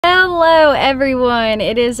Hello everyone,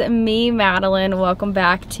 it is me, Madeline. Welcome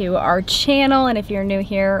back to our channel, and if you're new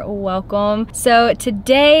here, welcome. So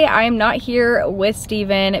today I am not here with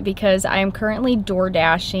Stephen because I am currently door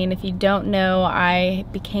dashing. If you don't know, I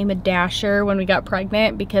became a dasher when we got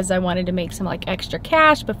pregnant because I wanted to make some like extra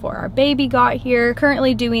cash before our baby got here.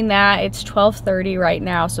 Currently doing that. It's 12:30 right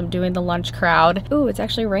now, so I'm doing the lunch crowd. Ooh, it's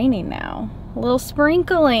actually raining now. A little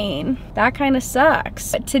sprinkling. That kind of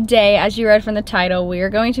sucks. But today, as you read from the title, we are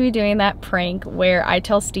going to be doing that prank where I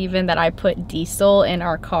tell Stephen that I put diesel in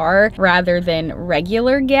our car rather than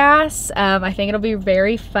regular gas. I think it'll be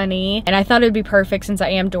very funny, and I thought it would be perfect since I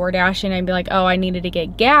am door dashing. I'd be like, oh, I needed to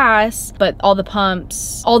get gas, but all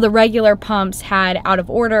the regular pumps had out of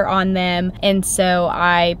order on them, and so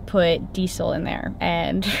I put diesel in there,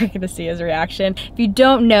 and you're gonna see his reaction. If you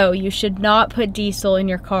don't know, you should not put diesel in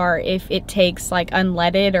your car if it takes like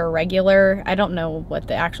unleaded or regular. I don't know what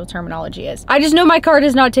the actual terminology is. I just know my car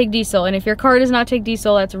does not take diesel, and if your car does not take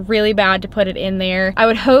diesel, that's really bad to put it in there. I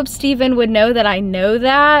would hope Stephen would know that I know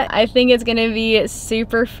that. I think it's gonna be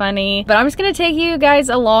super funny, but I'm just gonna take you guys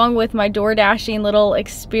along with my door dashing little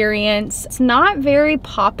experience. It's not very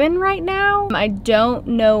poppin' right now. I don't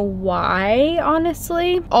know why,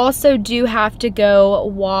 honestly. Also do have to go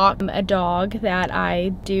walk a dog that I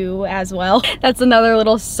do as well. That's another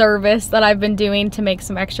little service that I've been doing to make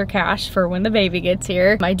some extra cash for when the baby gets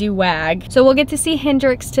here. I do WAG. So we'll get to see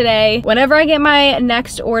Hendrix today. Whenever I get my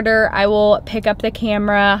next order, I will pick up the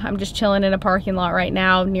camera. I'm just chilling in a parking lot right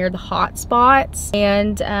now near the hot spots,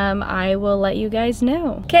 and I will let you guys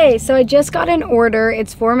know. Okay, so I just got an order.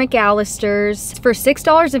 It's for McAllister's. It's for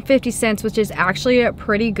 $6.50, which is actually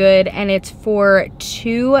pretty good, and it's for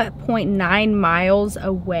 2.9 miles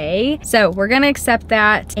away. So we're gonna accept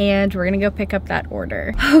that, and we're gonna go pick up that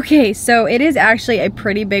order. Okay, so it is actually a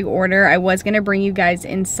pretty big order. I was gonna bring you guys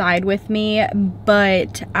inside with me,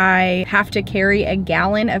 but I have to carry a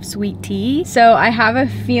gallon of sweet tea. So I have a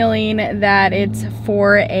feeling that it's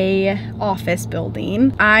for a office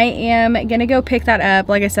building. I am gonna go pick that up.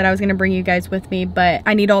 Like I said, I was gonna bring you guys with me, but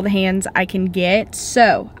I need all the hands I can get.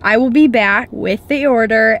 So I will be back with the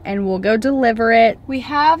order and we'll go deliver it. We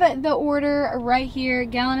have the order right here, a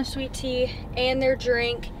gallon of sweet tea and their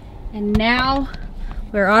drink. And now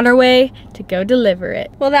we're on our way to go deliver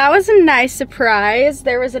it. Well, that was a nice surprise.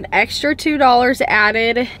 There was an extra $2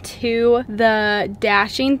 added to the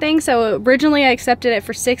dashing thing. So originally I accepted it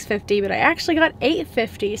for $6.50, but I actually got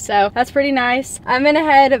 $8.50. So that's pretty nice. I'm gonna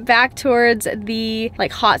head back towards the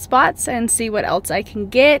like hot spots and see what else I can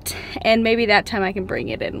get. And maybe that time I can bring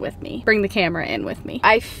it in with me, bring the camera in with me.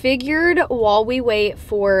 I figured while we wait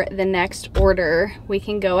for the next order, we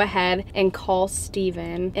can go ahead and call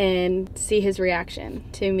Stephen and see his reaction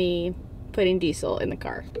to me putting diesel in the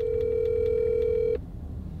car.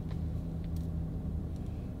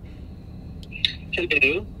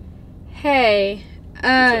 Hello. Hey,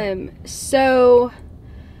 so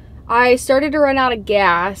I started to run out of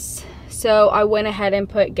gas, so I went ahead and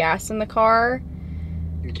put gas in the car.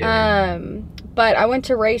 Okay. But I went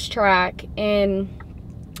to Racetrack, and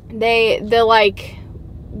the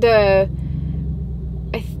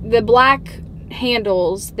black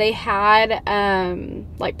handles, they had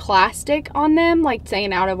like plastic on them, like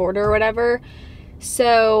saying out of order or whatever.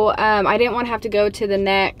 So I didn't want to have to go to the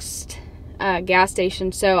next gas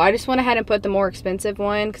station, so I just went ahead and put the more expensive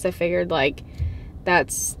one because I figured like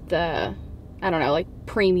that's the, I don't know, like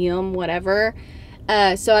premium whatever.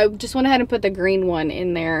 So I just went ahead and put the green one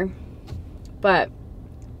in there. But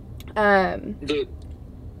the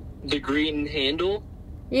green handle?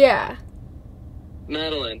 Yeah.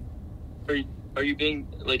 Madeline, are you being,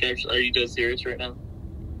 like, actually, are you dead serious right now?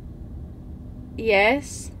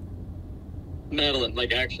 Yes. Madeline,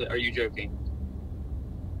 like, actually, are you joking?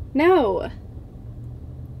 No.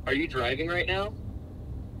 Are you driving right now?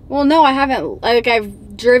 Well, no, I haven't. Like,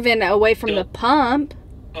 I've driven away from the pump.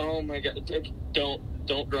 Oh my God.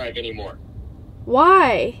 Don't drive anymore.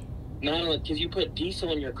 Why? Madeline, because you put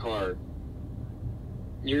diesel in your car.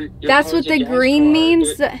 Your That's what the green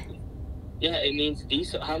means? Yeah, it means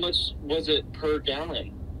diesel. How much was it per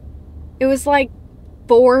gallon? It was like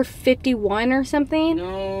 $4.51 or something.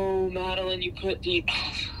 No, Madeline, you put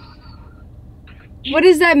What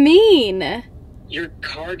does that mean? Your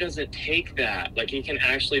car doesn't take that. Like, it can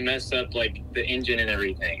actually mess up, like, the engine and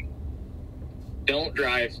everything. Don't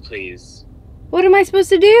drive, please. What am I supposed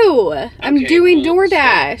to do? I'm doing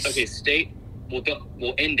DoorDash.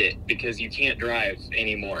 We'll end it because you can't drive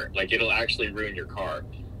anymore. Like, it'll actually ruin your car.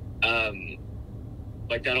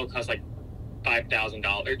 Like, that'll cost like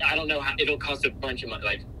 $5,000. I don't know how. It'll cost a bunch of money.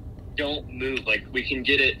 Like, don't move. Like, we can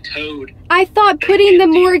get it towed. I thought putting the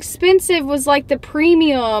more expensive was like the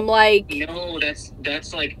premium, like. No,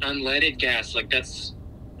 that's like unleaded gas. Like, that's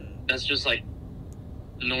just like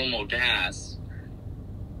normal gas.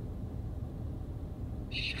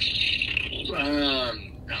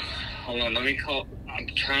 Hold on, let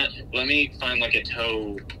me find like a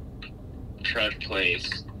tow truck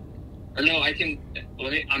place. Or no,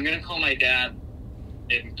 I'm gonna call my dad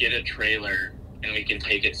and get a trailer and we can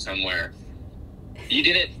take it somewhere. You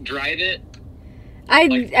didn't drive it?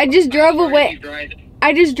 I just drove away.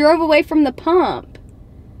 I just drove away from the pump.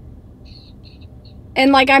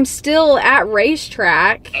 And like I'm still at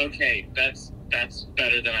racetrack. Okay, that's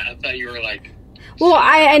better than I thought you were like. Well,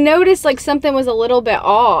 I noticed like something was a little bit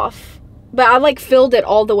off, but I like filled it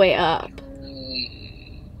all the way up.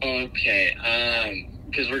 Okay,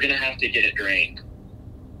 because we're gonna have to get it drained.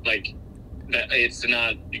 Like, that it's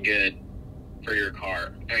not good for your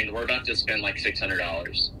car. I mean, we're about to spend like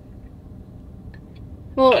 $600.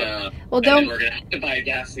 Well, and then we're gonna have to buy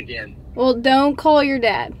gas again. Well, don't call your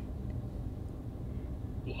dad.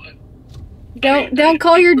 What? Don't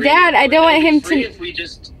call your dad. I don't want him to. If we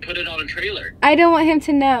just put it on a trailer. I don't want him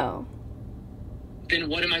to know. Then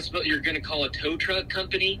what am I supposed? You're gonna call a tow truck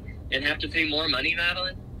company and have to pay more money,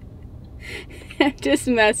 Madeline? I'm just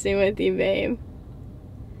messing with you, babe.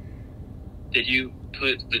 Did you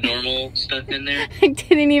put the normal stuff in there? I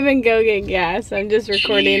didn't even go get gas. I'm just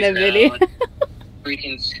recording a video.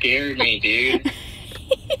 Freaking scared me, dude.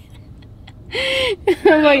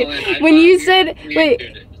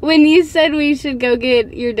 When you said we should go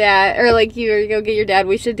get your dad, or like you were go get your dad,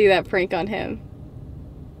 we should do that prank on him.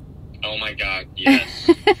 Oh my god, yes.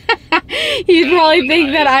 You'd probably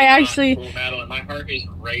think that I actually. Cool, Madeline, my heart is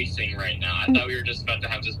racing right now. I thought we were just about to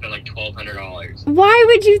have to spend like $1,200. Why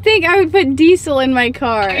would you think I would put diesel in my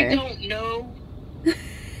car? I don't know.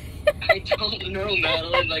 I don't know,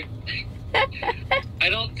 Madeline. Like, I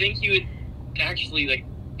don't think you would actually like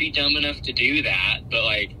be dumb enough to do that, but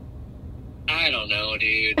like, I don't know,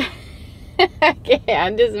 dude. Okay,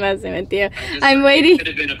 I'm just messing with you. I'm waiting. It could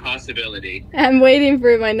have been a possibility. I'm waiting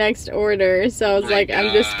for my next order, so I was like, gosh.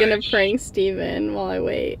 I'm just gonna prank Stephen while I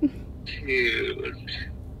wait. Dude.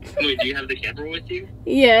 Wait, do you have the camera with you?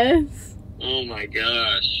 Yes. Oh my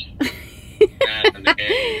gosh.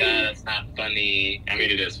 That's not funny. I mean,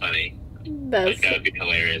 it is funny. That would be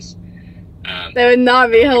hilarious. That would not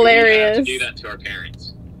be hilarious. We have to do that to our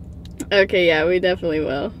parents. Okay, yeah, we definitely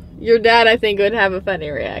will. Your dad, I think, would have a funny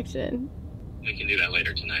reaction. We can do that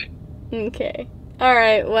later tonight. Okay.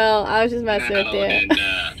 Alright, well, I was just messing with you. And,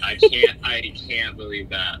 I can't believe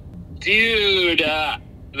that. Dude,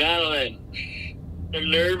 Madeline,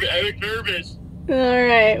 I'm nervous.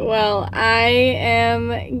 Alright, well, I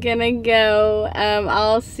am gonna go.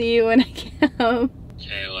 I'll see you when I get home.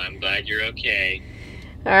 Okay, well, I'm glad you're okay.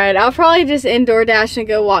 Alright, I'll probably just indoor dash and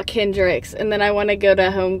go walk Hendrix, and then I want to go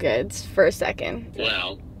to Home Goods for a second.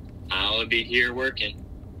 Well, I'll be here working.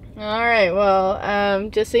 Alright, well,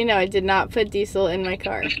 just so you know, I did not put diesel in my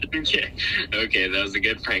car. Okay, that was a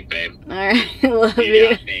good prank, babe. Alright, love you. You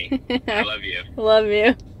got me. I love you. Love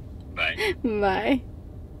you. Bye. Bye.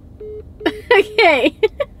 Okay.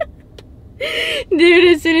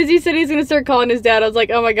 Dude, as soon as he said he's gonna start calling his dad, I was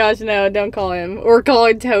like, oh my gosh, no, don't call him. Or call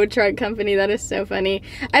a tow truck company. That is so funny.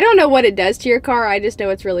 I don't know what it does to your car. I just know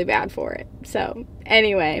it's really bad for it. So,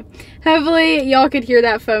 anyway, hopefully y'all could hear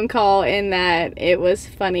that phone call and that it was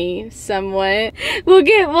funny somewhat.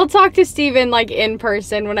 We'll talk to Stephen like in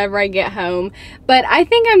person whenever I get home. But I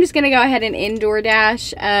think I'm just gonna go ahead and indoor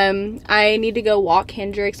dash. I need to go walk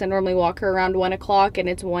Hendrix. I normally walk her around 1 o'clock and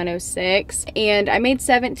it's 1:06. And I made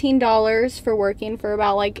 $17 for working for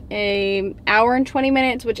about like an hour and 20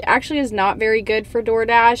 minutes, which actually is not very good for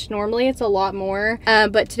DoorDash. Normally it's a lot more,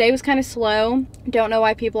 but today was kind of slow. Don't know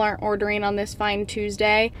why people aren't ordering on this fine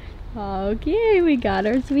Tuesday. Okay, we got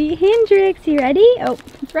our sweet Hendrix. You ready? Oh,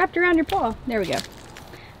 it's wrapped around your paw. There we go. I'm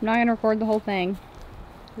not gonna record the whole thing,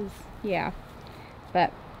 'cause, yeah,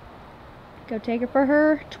 but go take her for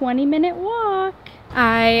her 20-minute walk.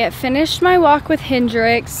 I finished my walk with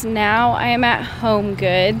Hendrix. Now I am at Home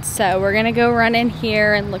Goods, so we're gonna go run in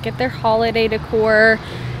here and look at their holiday decor.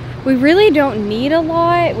 We really don't need a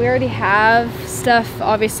lot. We already have stuff,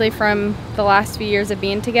 obviously, from the last few years of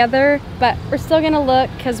being together, but we're still gonna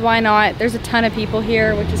look, because why not? There's a ton of people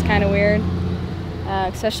here, which is kind of weird,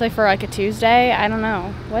 especially for like a Tuesday. I don't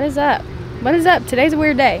know. What is up? What is up? Today's a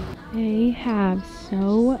weird day. They have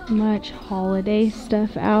so much holiday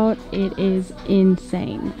stuff out. It is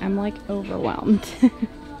insane. I'm like overwhelmed.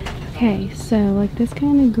 Okay, so like this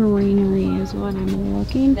kind of greenery is what I'm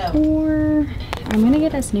looking for. I'm gonna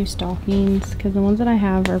get us new stockings because the ones that I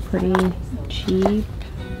have are pretty cheap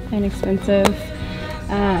and expensive.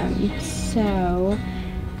 So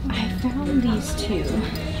I found these two.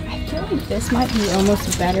 I feel like this might be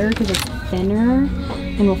almost better because it's thinner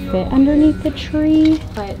and will fit underneath the tree,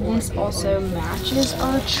 but this also matches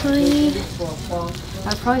our tree.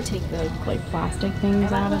 I'd probably take the like plastic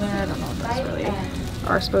things out of there. I don't know if that's really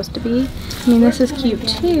are supposed to be. I mean, this is cute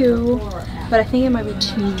too, but I think it might be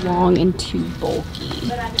too long and too bulky.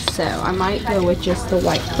 So I might go with just the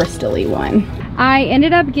white crystal-y one. I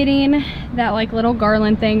ended up getting that like little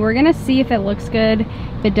garland thing. We're gonna see if it looks good.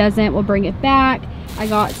 If it doesn't, we'll bring it back. I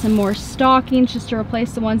got some more stockings just to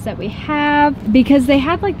replace the ones that we have because they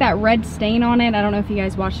had like that red stain on it. I don't know if you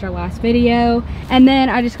guys watched our last video. And then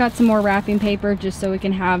I just got some more wrapping paper just so we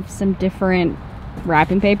can have some different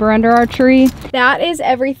wrapping paper under our tree. That is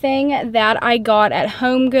everything that I got at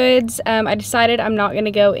Home Goods. I decided I'm not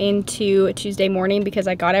gonna go into Tuesday morning because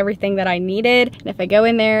I got everything that I needed. And if I go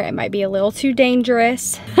in there, it might be a little too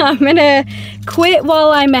dangerous. I'm gonna quit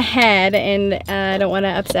while I'm ahead, and I don't wanna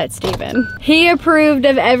upset Stephen. He approved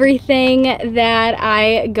of everything that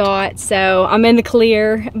I got, so I'm in the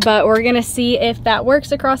clear, but we're gonna see if that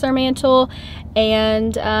works across our mantle.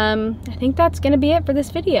 And I think that's gonna be it for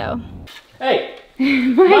this video. Hey!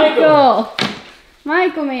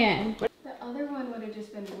 Michael, man. The other one would have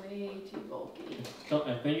just been way too bulky.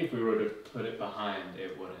 I think if we were to put it behind,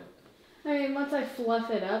 it wouldn't. I mean, once I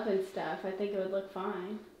fluff it up and stuff, I think it would look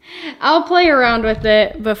fine. I'll play around with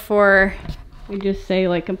it before we just say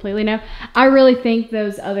like completely no. I really think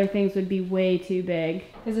those other things would be way too big.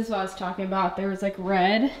 Because this is what I was talking about. There was like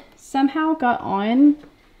red somehow got on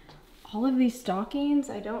all of these stockings.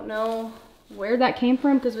 I don't know where that came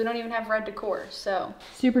from because we don't even have red decor, so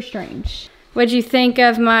super strange. What'd you think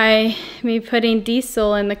of me putting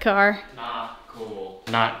diesel in the car? Not cool.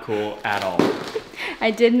 Not cool at all.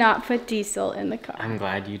 I did not put diesel in the car. I'm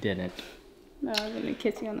glad you didn't. No, I was gonna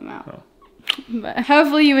kiss you on the mouth. Oh. But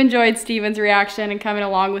hopefully you enjoyed Steven's reaction and coming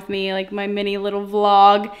along with me, like my mini little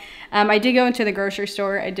vlog. I did go into the grocery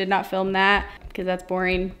store. I did not film that because that's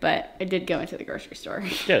boring, but I did go into the grocery store.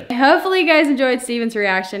 Good. Hopefully you guys enjoyed Steven's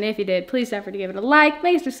reaction. If you did, please don't forget to give it a like.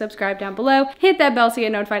 Make sure to subscribe down below. Hit that bell to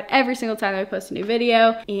get notified every single time that we post a new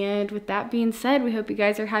video. And with that being said, we hope you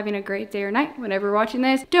guys are having a great day or night whenever you're watching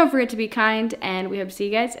this. Don't forget to be kind, and we hope to see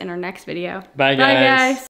you guys in our next video. Bye, guys. Bye, guys.